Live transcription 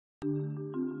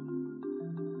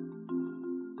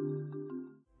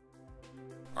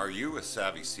Are you a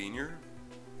savvy senior?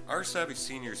 Our Savvy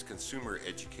Seniors Consumer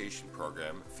Education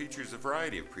Program features a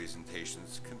variety of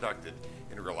presentations conducted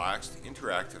in a relaxed,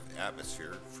 interactive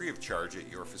atmosphere free of charge at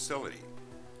your facility.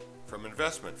 From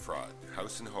investment fraud,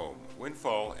 house and home,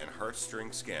 windfall, and heartstring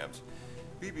scams,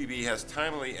 BBB has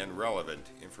timely and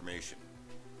relevant information.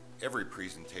 Every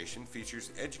presentation features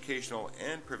educational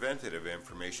and preventative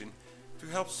information to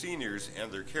help seniors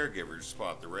and their caregivers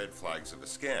spot the red flags of a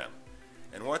scam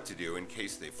and what to do in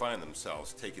case they find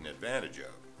themselves taken advantage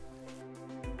of.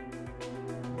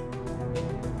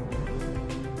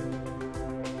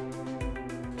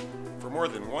 For more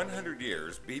than 100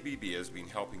 years, BBB has been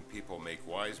helping people make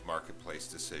wise marketplace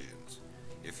decisions.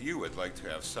 If you would like to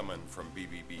have someone from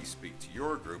BBB speak to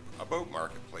your group about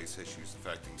marketplace issues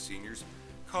affecting seniors,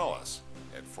 call us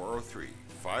at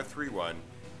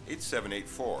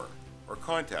 403-531-8784 or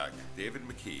contact David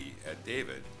McKee at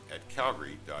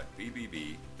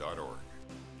david@calgary.bbb.org.